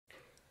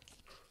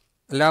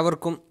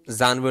എല്ലാവർക്കും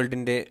San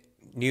വേൾഡിൻ്റെ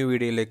new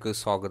വീഡിയോയിലേക്ക്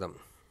സ്വാഗതം.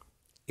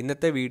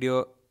 ഇന്നത്തെ വീഡിയോ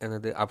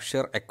എന്നത്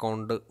അബ്ഷർ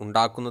അക്കൗണ്ട്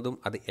ഉണ്ടാക്കുന്നതും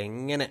അത്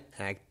എങ്ങനെ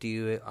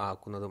ആക്റ്റീവ്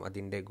ആക്കുന്നതും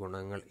അതിൻ്റെ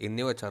ഗുണങ്ങൾ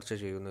എന്നിവ ചർച്ച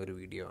ചെയ്യുന്ന ഒരു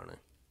വീഡിയോ ആണ്.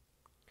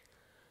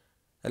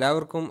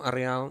 എല്ലാവർക്കും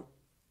അറിയാം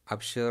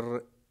അബ്ഷർ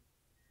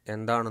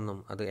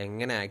എന്താണെന്നും അത്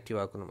എങ്ങനെ ആക്റ്റീവ്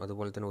ആക്കുന്നു,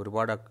 അതുപോലെ തന്നെ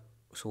ഒരുപാട്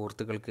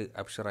സുഹൃത്തുക്കൾക്ക്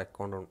അബ്ഷർ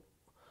അക്കൗണ്ട്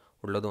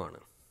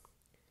ഉള്ളതുമാണ്.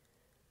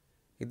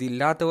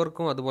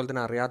 ഇതില്ലാത്തവർക്കും അതുപോലെ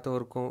തന്നെ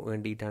അറിയാത്തവർക്കും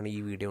വേണ്ടിയിട്ടാണ്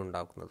ഈ വീഡിയോ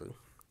ഉണ്ടാക്കുന്നത്.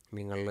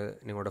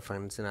 നിങ്ങളുടെ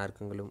ഫ്രണ്ട്സിന്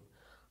ആർക്കെങ്കിലും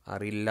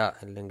അറിയില്ല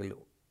അല്ലെങ്കിൽ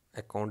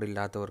അക്കൗണ്ട്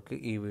ഇല്ലാത്തവർക്ക്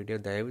ഈ വീഡിയോ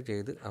ദയവ്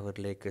ചെയ്ത്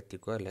അവരിലേക്ക്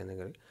എത്തിക്കുക.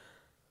 അല്ലെങ്കിൽ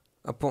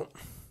അപ്പോൾ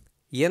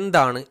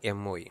എന്താണ്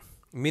MOE?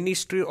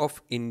 മിനിസ്ട്രി ഓഫ്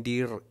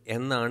ഇൻറ്റീരിയർ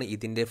എന്നാണ്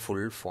ഇതിൻ്റെ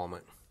ഫുൾ ഫോം.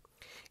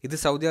 ഇത്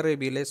സൗദി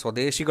അറേബ്യയിലെ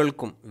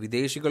സ്വദേശികൾക്കും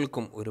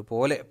വിദേശികൾക്കും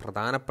ഒരുപോലെ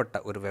പ്രധാനപ്പെട്ട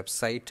ഒരു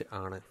വെബ്സൈറ്റ്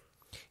ആണ്.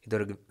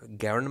 ഇതൊരു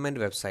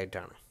ഗവൺമെൻറ്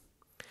വെബ്സൈറ്റാണ്.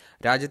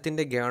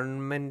 രാജ്യത്തിൻ്റെ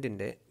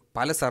ഗവൺമെൻറ്റിൻ്റെ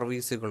പല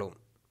സർവീസുകളും,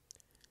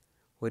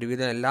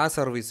 ഒരുവിധം എല്ലാ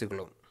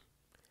സർവീസുകളും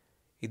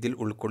ഇതിൽ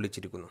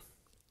ഉൾക്കൊള്ളിച്ചിരിക്കുന്നു.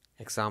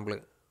 എക്സാമ്പിൾ,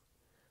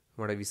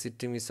 നമ്മുടെ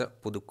വിസിറ്റിംഗ് വിസ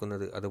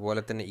പുതുക്കുന്നത്,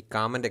 അതുപോലെ തന്നെ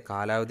ഇക്കാമൻ്റെ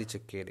കാലാവധി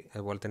ചെക്ക് ചെയ്യൽ,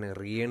 അതുപോലെ തന്നെ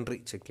റീ എൻട്രി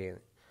ചെക്ക് ചെയ്യൽ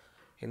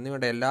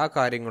എന്നിവയുടെ എല്ലാ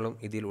കാര്യങ്ങളും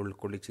ഇതിൽ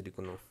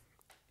ഉൾക്കൊള്ളിച്ചിരിക്കുന്നു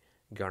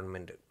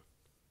ഗവൺമെൻറ്.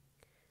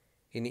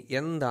 ഇനി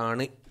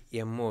എന്താണ്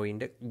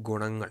MOEൻ്റെ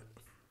ഗുണങ്ങൾ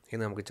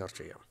എന്ന് നമുക്ക് ചർച്ച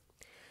ചെയ്യാം.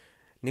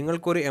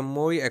 നിങ്ങൾക്കൊരു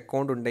MOE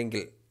അക്കൗണ്ട്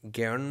ഉണ്ടെങ്കിൽ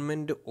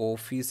ഗവൺമെൻറ്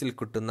ഓഫീസിൽ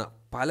കിട്ടുന്ന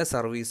പല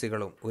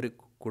സർവീസുകളും ഒരു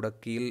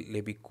കുടക്കീയിൽ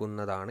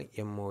ലഭിക്കുന്നതാണ്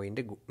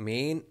MOEൻ്റെ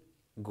മെയിൻ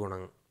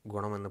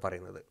ഗുണമെന്ന്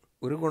പറയുന്നത്.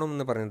 ഒരു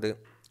ഗുണമെന്ന് പറയുന്നത്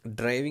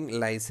ഡ്രൈവിംഗ്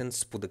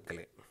ലൈസൻസ് പുതുക്കൽ,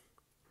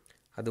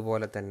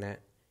 അതുപോലെ തന്നെ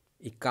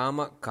ഇക്കാമ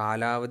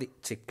കാലാവധി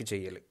ചെക്ക്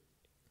ചെയ്യൽ,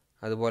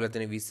 അതുപോലെ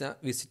തന്നെ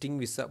വിസിറ്റിംഗ്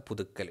വിസ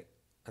പുതുക്കൽ,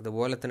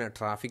 അതുപോലെ തന്നെ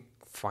ട്രാഫിക്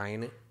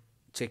ഫൈന്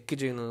ചെക്ക്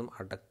ചെയ്യുന്നതും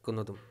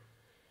അടക്കുന്നതും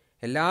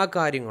എല്ലാ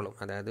കാര്യങ്ങളും,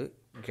 അതായത്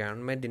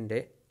ഗവൺമെൻറ്റിൻ്റെ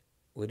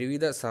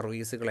ഒരുവിധ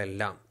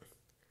സർവീസുകളെല്ലാം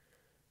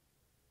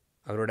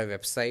അവരുടെ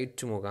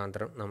വെബ്സൈറ്റ്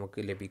മുഖാന്തരം നമുക്ക്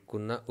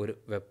ലഭിക്കുന്ന ഒരു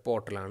വെബ്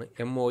പോർട്ടലാണ്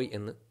MOE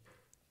എന്ന്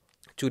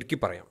ചുരുക്കി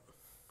പറയാം.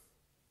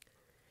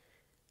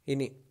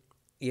 ഇനി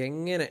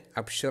എങ്ങനെ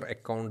അബ്ഷർ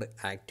അക്കൗണ്ട്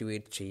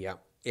ആക്ടിവേറ്റ് ചെയ്യാം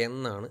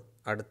എന്നാണ്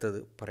അടുത്തത്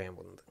പറയാൻ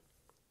പോകുന്നത്.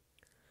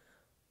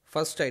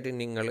 ഫസ്റ്റായിട്ട്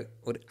നിങ്ങൾ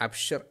ഒരു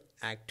അബ്ഷർ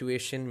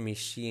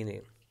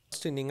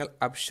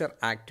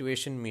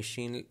ആക്ടിവേഷൻ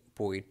മെഷീനിൽ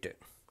പോയിട്ട്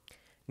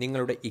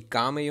നിങ്ങളുടെ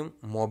ഇക്കാമയും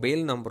മൊബൈൽ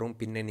നമ്പറും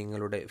പിന്നെ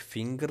നിങ്ങളുടെ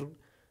ഫിംഗർ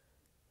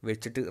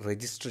വെച്ചിട്ട്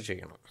രജിസ്റ്റർ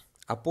ചെയ്യണം.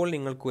 അപ്പോൾ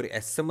നിങ്ങൾക്കൊരു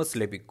SMS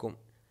ലഭിക്കും,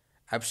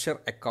 അബ്ഷർ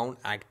അക്കൗണ്ട്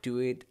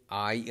ആക്ടിവേറ്റ്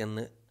ആയി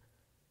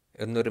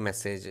എന്നൊരു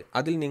മെസ്സേജ്.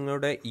 അതിൽ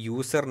നിങ്ങളുടെ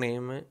യൂസർ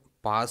നെയിം,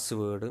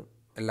 പാസ്വേഡ്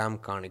എല്ലാം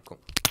കാണിക്കും.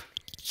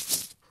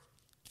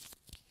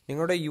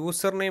 നിങ്ങളുടെ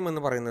യൂസർ നെയിം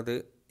എന്ന് പറയുന്നത്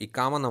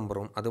ഇക്കാമ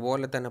നമ്പറും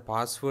അതുപോലെ തന്നെ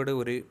പാസ്വേഡ്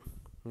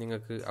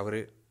നിങ്ങൾക്ക് അവർ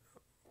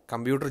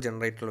കമ്പ്യൂട്ടർ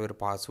ജനറേറ്റുള്ള ഒരു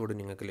പാസ്വേഡ്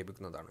നിങ്ങൾക്ക്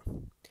ലഭിക്കുന്നതാണ്.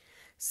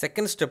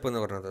 സെക്കൻഡ് സ്റ്റെപ്പ്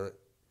എന്ന് പറയുന്നത്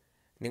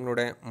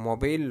നിങ്ങളുടെ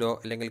മൊബൈലിലോ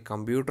അല്ലെങ്കിൽ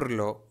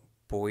കമ്പ്യൂട്ടറിലോ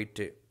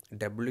പോയിട്ട്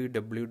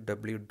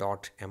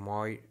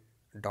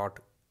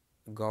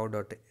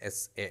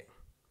www.moi.gov.sa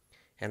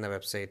എന്ന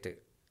വെബ്സൈറ്റ്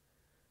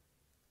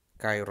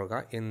കയറുക.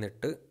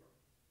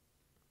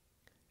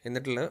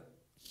 എന്നിട്ടുള്ള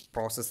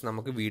പ്രോസസ്സ്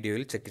നമുക്ക്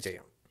വീഡിയോയിൽ ചെക്ക്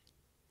ചെയ്യാം.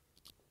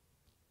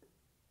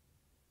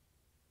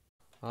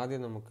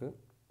 ആദ്യം നമുക്ക്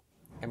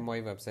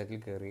MOE വെബ്സൈറ്റിൽ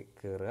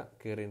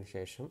കയറിയതിന്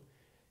ശേഷം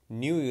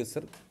ന്യൂ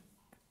യൂസർ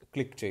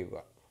ക്ലിക്ക് ചെയ്യുക.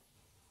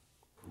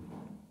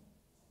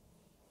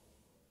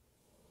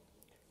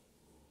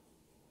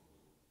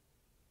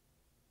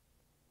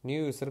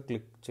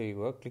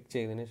 ക്ലിക്ക്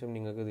ചെയ്തതിന് ശേഷം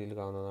നിങ്ങൾക്ക് ഇതിൽ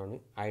കാണുന്നതാണ്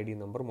ID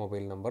നമ്പർ,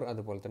 മൊബൈൽ നമ്പർ,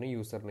 അതുപോലെ തന്നെ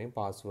user name,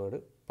 password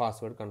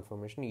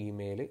confirmation,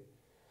 email,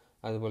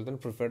 അതുപോലെ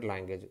തന്നെ പ്രിഫേർഡ്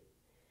ലാംഗ്വേജ്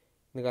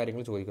എന്ന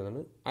കാര്യങ്ങൾ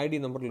ചോദിക്കുന്നതാണ്. ID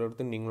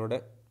നമ്പറിലെടുത്ത് നിങ്ങളുടെ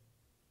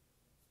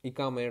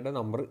ഇക്കാമയുടെ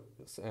നമ്പർ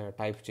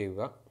ടൈപ്പ്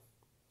ചെയ്യുക.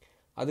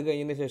 അത്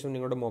കഴിഞ്ഞതിന് ശേഷം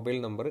നിങ്ങളുടെ മൊബൈൽ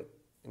നമ്പർ,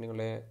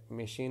 നിങ്ങളുടെ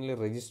മെഷീനിൽ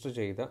രജിസ്റ്റർ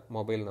ചെയ്ത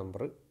മൊബൈൽ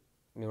നമ്പർ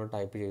നിങ്ങൾ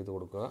ടൈപ്പ് ചെയ്ത്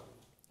കൊടുക്കുക.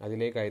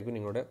 അതിലേക്കായിരിക്കും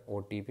നിങ്ങളുടെ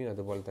OTP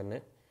അതുപോലെ തന്നെ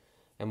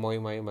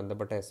MOEയുമായി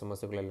ബന്ധപ്പെട്ട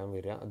SMSകളെല്ലാം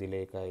വരിക,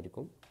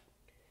 അതിലേക്കായിരിക്കും.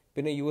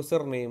 പിന്നെ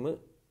യൂസർ നെയിം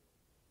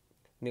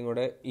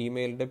നിങ്ങളുടെ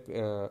ഇമെയിലിൻ്റെ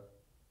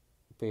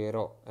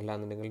പേരോ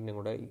അല്ലാന്നുണ്ടെങ്കിൽ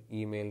നിങ്ങളുടെ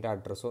ഇമെയിലിൻ്റെ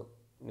അഡ്രസ്സോ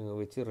നിങ്ങൾ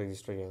വെച്ച്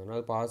രജിസ്റ്റർ ചെയ്യുന്നതാണ്.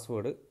 അത്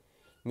പാസ്വേഡ്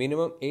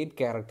മിനിമം 8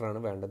 ക്യാരക്ടറാണ്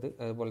വേണ്ടത്.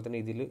 അതുപോലെ തന്നെ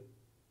ഇതിൽ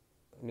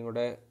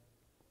നിങ്ങളുടെ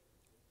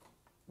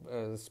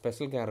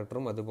സ്പെഷ്യൽ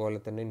ക്യാരക്ടറും അതുപോലെ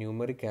തന്നെ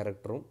ന്യൂമറിക്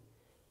ക്യാരക്ടറും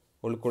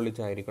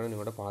ഉൾക്കൊള്ളിച്ചായിരിക്കണം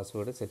നിങ്ങളുടെ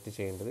പാസ്വേഡ് സെറ്റ്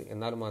ചെയ്യേണ്ടത്.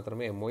 എന്നാൽ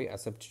മാത്രമേ MOE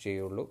അക്സെപ്റ്റ്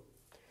ചെയ്യുള്ളൂ.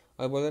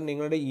 അതുപോലെ തന്നെ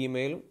നിങ്ങളുടെ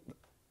ഇമെയിലും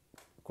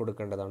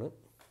കൊടുക്കേണ്ടതാണ്.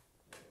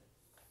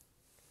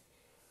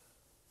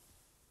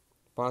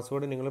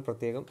 പാസ്വേഡ് നിങ്ങൾ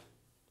പ്രത്യേകം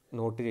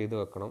നോട്ട് ചെയ്ത്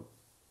വെക്കണം.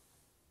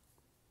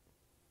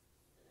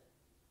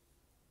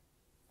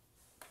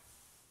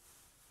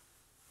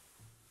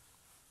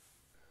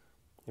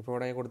 ഇപ്പോൾ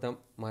ഇവിടെ കൊടുത്ത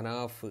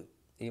മനാഫ്,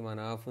 ഈ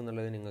മനാഫ്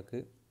എന്നുള്ളത് നിങ്ങൾക്ക്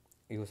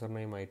യൂസർ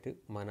നെയിമായിട്ട്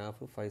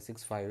മനാഫ്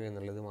 565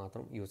 എന്നുള്ളത്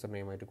മാത്രം യൂസർ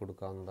നെയിമായിട്ട്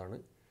കൊടുക്കാവുന്നതാണ്.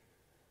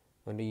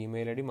 അതിൻ്റെ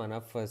ഇമെയിൽ ID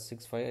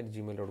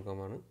manaf565@gmail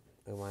കൊടുക്കാമാണ്.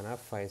 manaf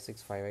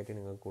 565 ആയിട്ട്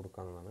നിങ്ങൾക്ക്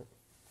കൊടുക്കാവുന്നതാണ്.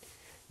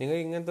 നിങ്ങൾ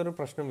ഇങ്ങനത്തെ ഒരു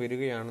പ്രശ്നം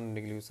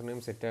വരികയാണെന്നുണ്ടെങ്കിൽ, യൂസർ നെയിം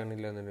സെറ്റ്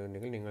ആകുന്നില്ല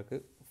എന്നുണ്ടെങ്കിൽ നിങ്ങൾക്ക്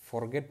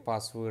forget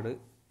password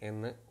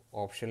എന്ന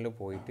ഓപ്ഷനിൽ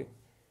പോയിട്ട്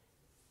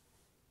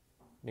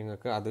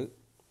നിങ്ങൾക്ക് അത്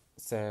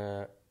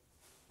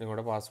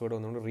നിങ്ങളുടെ പാസ്വേഡ്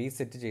ഒന്നുകൂടി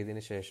റീസെറ്റ്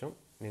ചെയ്തതിന് ശേഷം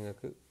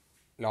നിങ്ങൾക്ക്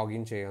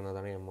ലോഗിൻ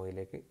ചെയ്യാവുന്നതാണ്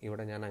MOയിലേക്ക്.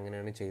 ഇവിടെ ഞാൻ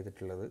അങ്ങനെയാണ്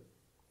ചെയ്തിട്ടുള്ളത്.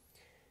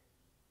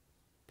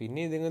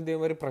 പിന്നെ ഇതിങ്ങനത്തെ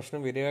ഒരു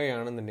പ്രശ്നം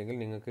വരികയാണെന്നുണ്ടെങ്കിൽ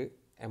നിങ്ങൾക്ക്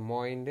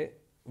MOയിൻ്റെ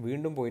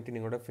വീണ്ടും പോയിട്ട്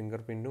നിങ്ങളുടെ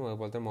ഫിംഗർ പ്രിൻറ്റും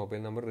അതുപോലത്തെ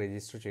മൊബൈൽ നമ്പർ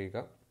രജിസ്റ്റർ ചെയ്യുക.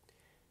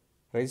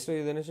 രജിസ്റ്റർ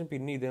ചെയ്തതിനു ശേഷം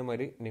പിന്നെ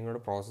ഇതേമാതിരി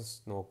നിങ്ങളുടെ പ്രോസസ്സ്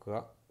നോക്കുക.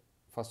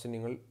 ഫസ്റ്റ്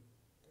നിങ്ങൾ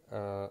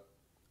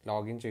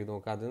ലോഗിൻ ചെയ്ത്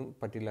നോക്കുക. അതും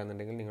പറ്റില്ല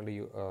എന്നുണ്ടെങ്കിൽ നിങ്ങളുടെ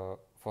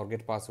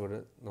ഫോർഗെറ്റ് പാസ്വേഡ്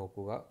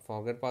നോക്കുക.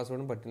 ഫോർഗെറ്റ്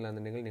പാസ്വേഡും പറ്റില്ല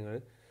എന്നുണ്ടെങ്കിൽ നിങ്ങൾ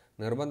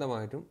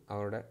നിർബന്ധമായിട്ടും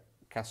അവരുടെ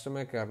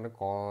കസ്റ്റമർ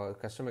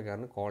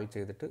കെയറിന് കോൾ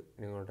ചെയ്തിട്ട്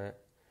നിങ്ങളുടെ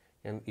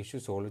ഇഷ്യൂ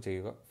സോൾവ്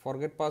ചെയ്യുക.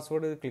 ഫോർഗെറ്റ്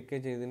പാസ്വേഡ് ക്ലിക്ക്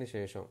ചെയ്തതിന്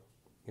ശേഷം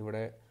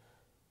ഇവിടെ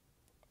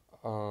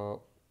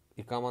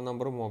ഇക്കാമ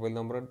നമ്പറും മൊബൈൽ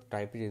നമ്പറും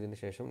ടൈപ്പ് ചെയ്തതിന്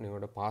ശേഷം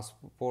നിങ്ങളുടെ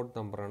പാസ്പോർട്ട്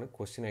നമ്പറാണ്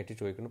ക്വസ്റ്റ്യൻ ആയിട്ട്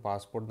ചോദിക്കുന്നത്.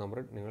 പാസ്പോർട്ട് നമ്പർ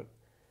നിങ്ങൾ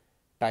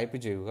ടൈപ്പ്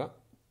ചെയ്യുക.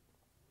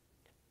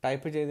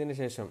 ടൈപ്പ് ചെയ്തതിന്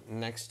ശേഷം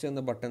നെക്സ്റ്റ്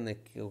എന്ന ബട്ടൺ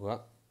ഞെക്കുക.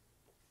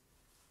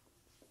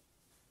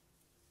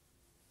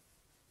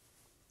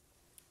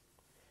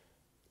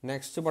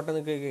 നെക്സ്റ്റ് ബട്ടൺ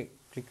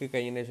ക്ലിക്ക്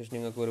കഴിഞ്ഞതിന് ശേഷം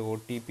നിങ്ങൾക്ക് ഒരു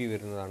OTP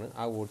വരുന്നതാണ്.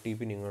 ആ OTP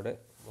നിങ്ങളുടെ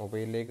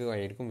മൊബൈലിലേക്ക്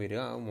ആയിരിക്കും വരിക.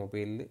 ആ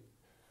മൊബൈലിൽ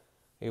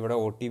ഇവിടെ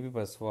OTP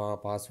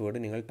പാസ്വേഡ്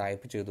നിങ്ങൾ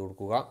ടൈപ്പ് ചെയ്ത്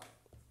കൊടുക്കുക.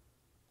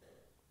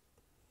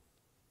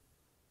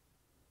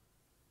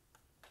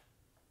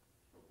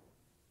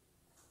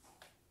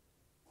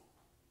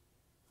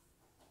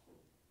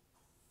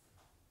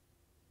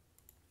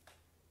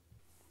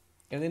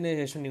 അതിന്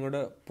ശേഷം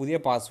നിങ്ങളുടെ പുതിയ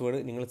പാസ്വേഡ്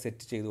നിങ്ങൾ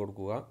സെറ്റ് ചെയ്ത്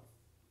കൊടുക്കുക.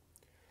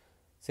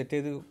 സെറ്റ്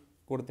ചെയ്ത്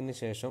കൊടുത്തതിന്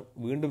ശേഷം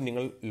വീണ്ടും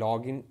നിങ്ങൾ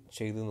ലോഗിൻ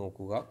ചെയ്ത്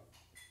നോക്കുക.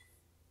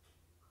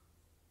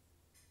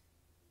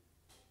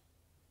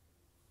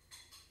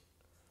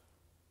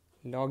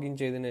 ലോഗിൻ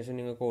ചെയ്തതിന് ശേഷം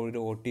നിങ്ങൾക്ക്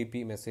ഒരു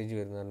OTP മെസ്സേജ്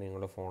വരുന്നതാണ്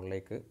നിങ്ങളുടെ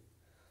ഫോണിലേക്ക്.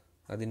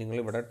 അത്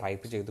നിങ്ങളിവിടെ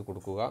ടൈപ്പ് ചെയ്ത്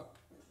കൊടുക്കുക.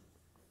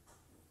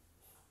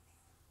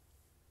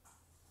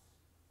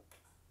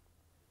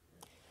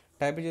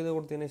 ടൈപ്പ് ചെയ്ത്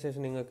കൊടുത്തതിന്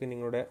ശേഷം നിങ്ങൾക്ക്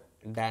നിങ്ങളുടെ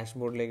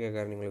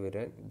ഡാഷ്ബോർഡിലേക്കൊക്കെ നിങ്ങൾ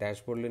വരിക.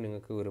 ഡാഷ്ബോർഡിൽ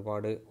നിങ്ങൾക്ക്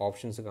ഒരുപാട്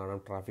ഓപ്ഷൻസ് കാണാം.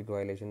 ട്രാഫിക്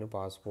വയലേഷന്,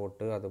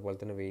 പാസ്പോർട്ട്, അതുപോലെ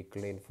തന്നെ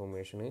വെഹിക്കിളിൻ്റെ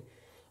ഇൻഫർമേഷന്,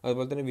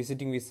 അതുപോലെ തന്നെ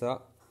വിസിറ്റിംഗ് വിസ,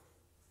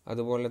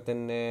 അതുപോലെ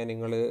തന്നെ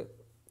നിങ്ങൾ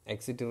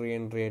എക്സിറ്റ് റീ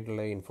എൻട്രി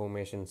ആയിട്ടുള്ള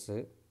ഇൻഫർമേഷൻസ്,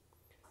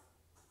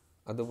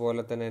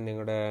 അതുപോലെ തന്നെ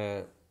നിങ്ങളുടെ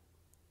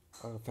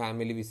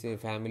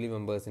ഫാമിലി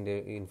മെമ്പേഴ്സിൻ്റെ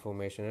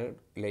ഇൻഫർമേഷന്,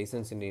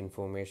 ലൈസൻസിൻ്റെ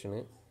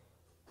ഇൻഫർമേഷന്,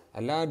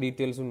 എല്ലാ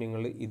ഡീറ്റെയിൽസും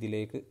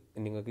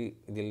നിങ്ങൾക്ക്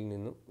ഇതിൽ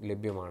നിന്നും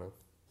ലഭ്യമാണ്.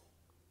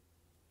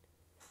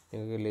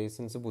 നിങ്ങൾക്ക്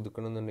ലൈസൻസ്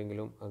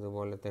പുതുക്കണമെന്നുണ്ടെങ്കിലും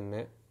അതുപോലെ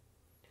തന്നെ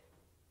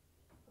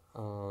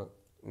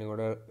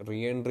നിങ്ങളുടെ റീ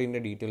എൻട്രീൻ്റെ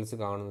ഡീറ്റെയിൽസ്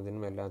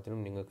കാണുന്നതിനും എല്ലാത്തിനും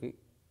നിങ്ങൾക്ക്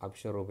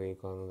അബ്ഷർ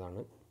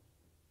ഉപയോഗിക്കാവുന്നതാണ്.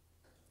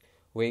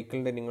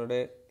 വെഹിക്കിളിൻ്റെ നിങ്ങളുടെ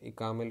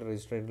ഇക്കാമയിൽ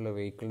രജിസ്റ്റർ ചെയ്തിട്ടുള്ള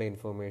വെഹിക്കിളിൻ്റെ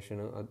ഇൻഫർമേഷൻ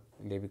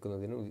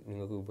ലഭിക്കുന്നതിനും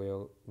നിങ്ങൾക്ക്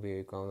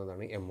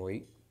ഉപയോഗിക്കാവുന്നതാണ് MOI.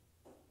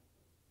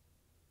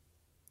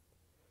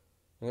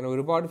 അങ്ങനെ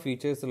ഒരുപാട്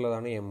ഫീച്ചേഴ്സ്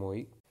ഉള്ളതാണ്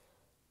MOI.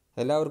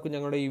 എല്ലാവർക്കും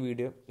ഞങ്ങളുടെ ഈ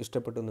വീഡിയോ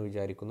ഇഷ്ടപ്പെട്ടു എന്ന്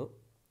വിചാരിക്കുന്നു.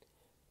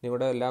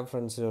 നിങ്ങളുടെ എല്ലാ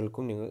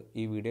ഫ്രണ്ട്സുകൾക്കും നിങ്ങൾ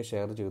ഈ വീഡിയോ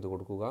ഷെയർ ചെയ്ത്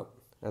കൊടുക്കുക.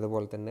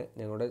 അതുപോലെ തന്നെ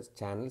ഞങ്ങളുടെ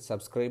ചാനൽ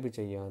സബ്സ്ക്രൈബ്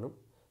ചെയ്യാനും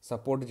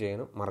സപ്പോർട്ട്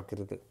ചെയ്യാനും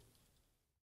മറക്കരുത്.